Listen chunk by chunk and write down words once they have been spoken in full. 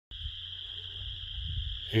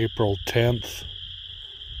April 10th,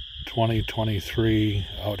 2023,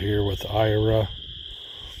 out here with Ira.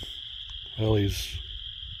 Well, he's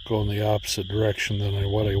going the opposite direction than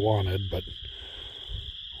what I wanted, but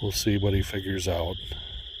we'll see what he figures out.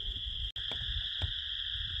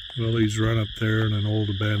 Well, he's run up there in an old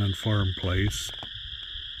abandoned farm place.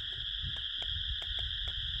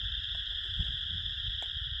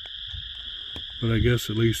 But I guess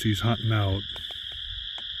at least he's hunting out.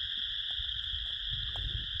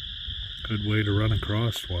 Good way to run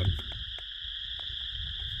across one.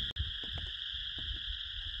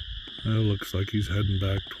 Well, looks like he's heading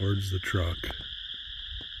back towards the truck.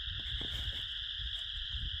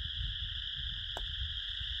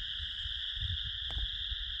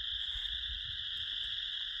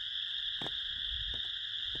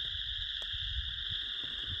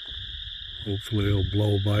 Hopefully he'll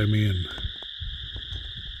blow by me and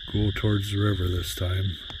go towards the river this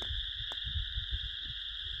time.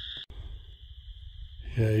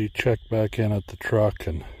 Yeah, he checked back in at the truck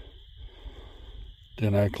and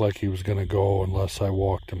didn't act like he was going to go unless I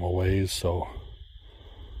walked him a ways, so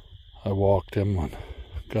I walked him and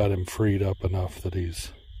got him freed up enough that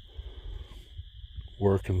he's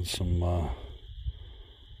working some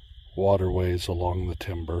waterways along the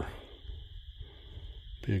timber.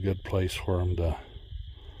 Be a good place for him to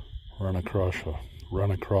run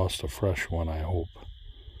across a fresh one, I hope.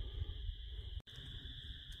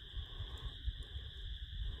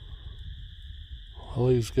 Well,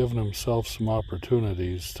 he's given himself some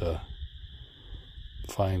opportunities to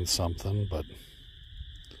find something, but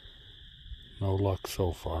no luck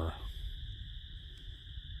so far.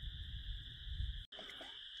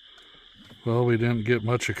 Well, we didn't get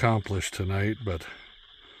much accomplished tonight, but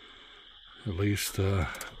at least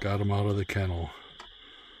got him out of the kennel.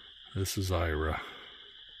 This is Ira.